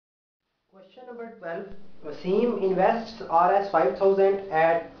Question number 12. Wasim invests Rs 5,000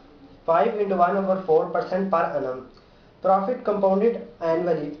 at 5 into 1 over 4% per annum. Profit compounded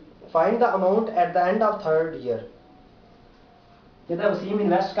annually. Find the amount at the end of third year. कहता है Wasim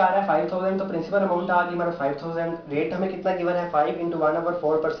invest कर रहा है 5,000 तो principal amount आ गई हमारा 5,000 rate हमें कितना गिवन है 5 into 1 over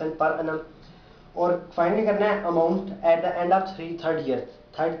 4% पर annum और फाइंड करना है amount at the end of third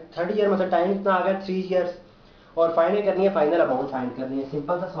year मतलब टाइम कितना आ गया 3 इयर्स और फाइंड करनी है फाइनल अमाउंट फाइंड करनी है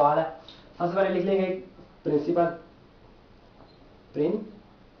सिंपल सा सवाल है। सबसे पहले लिख लेंगे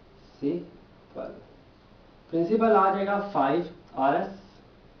प्रिंसिपल आ जाएगा 5 Rs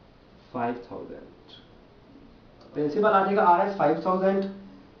 5,000 प्रिंसिपल आ जाएगा Rs 5,000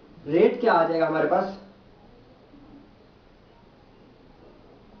 रेट क्या आ जाएगा हमारे पास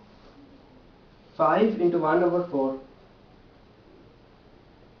 5 into 1 over 4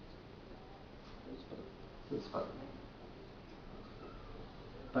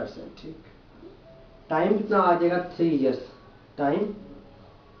 परसेंट ठीक। टाइम कितना आ जाएगा 3 years time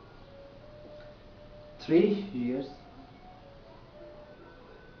 3 years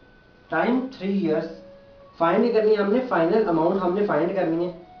time 3 years find करनी है हमने फाइनल अमाउंट हमने फाइंड करनी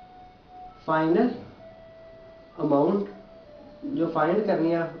है फाइनल अमाउंट जो फाइंड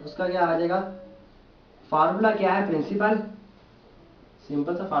करनी है उसका क्या आ जाएगा फार्मूला क्या है प्रिंसिपल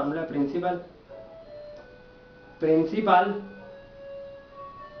सिंपल सा formula principal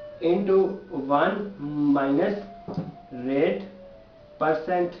into 1 minus rate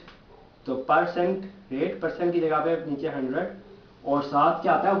percent तो परसेंट रेट परसेंट की जगह पे नीचे 100 और साथ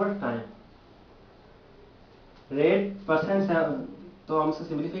क्या आता है ऊपर टाइम रेट परसेंट है तो हम इसे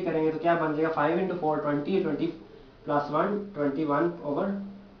सिंपलीफाई करेंगे तो क्या बन जाएगा 5 into 4 20 प्लस 1 21 over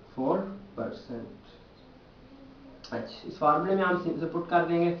 4%। अच्छा इस फार्मूले में हम इसे पुट कर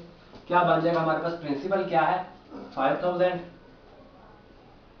देंगे क्या बन जाएगा हमारे पास प्रिंसिपल क्या है 5,000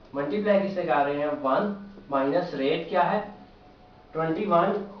 मल्टीप्लाई किससे कर रहे हैं 1 माइनस रेट क्या है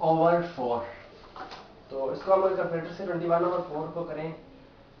 21 over 4 तो इसको हम कैलकुलेटर से 21 over 4 को करें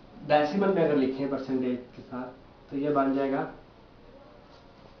डेसिमल में अगर लिखें परसेंटेज के साथ तो ये बन जाएगा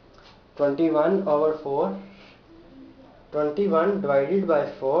 21 over 4 21 divided by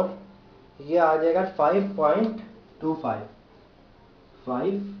 4 ये आ जाएगा 5.25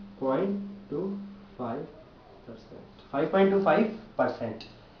 5.25%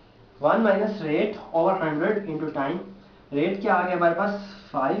 1 minus rate over 100 into time rate क्या आ गया हमारे पास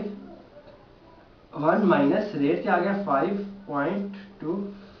 5 1 माइनस रेट क्या आ गया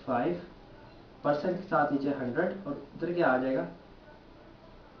 5.25% के साथ नीचे 100 और उधर क्या आ जाएगा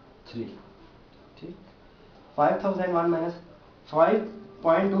 3 ठीक 5,001 माइनस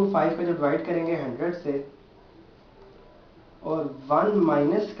 5.25 का जो डिवाइड करेंगे 100 से और 1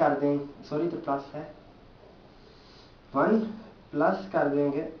 माइनस कर दें सॉरी तो प्लस है 1 प्लस कर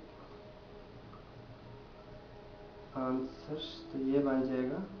देंगे आंसर तो ये बन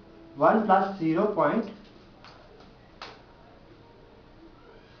जाएगा 1 प्लस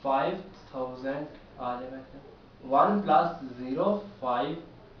 0.5000 आ जाएगा 1 प्लस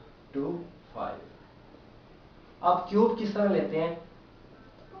 0.525 अब क्यूब किस तरह लेते हैं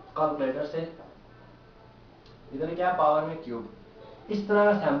कैलकुलेटर से इधर क्या पावर में क्यूब इस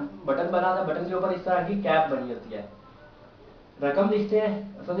तरह का बटन बना था बटन के ऊपर इस तरह की कैप बनी होती है रकम लिखते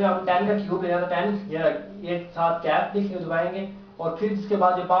हैं समझो हम 10 का क्यूब लेना तो 10 ये साथ कैप लिख के दबाएंगे और फिर इसके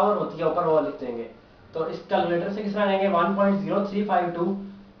बाद जो पावर होती है ऊपर वो लिख देंगे तो इस कैलकुलेटर से किस तरह लेंगे 1.0352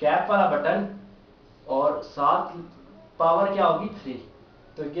 कैप वाला बटन और साथ पावर क्या होगी 3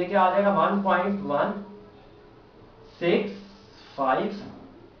 तो ये क्या आ जाएगा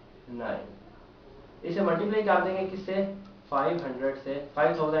 1.1659 इसे मल्टीप्लाई कर देंगे किससे 500 से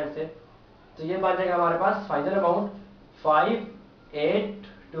 5000 से तो ये बन जाएगा हमारे पास फाइनल अमाउंट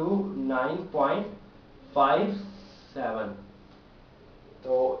 5829.57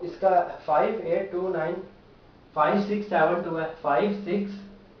 तो इसका 5829.5672 है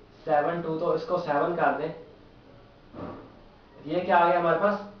 5672 तो इसको 7 कर दें ये क्या आ गया हमारे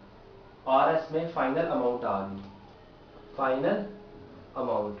पास RS में फाइनल अमाउंट आ गई फाइनल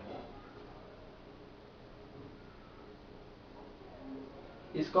अमाउंट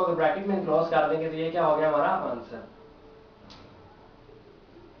इसको अगर ब्रैकेट में क्रॉस कर देंगे तो ये क्या हो गया हमारा आंसर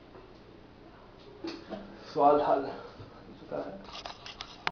सवाल हल हो चुका है।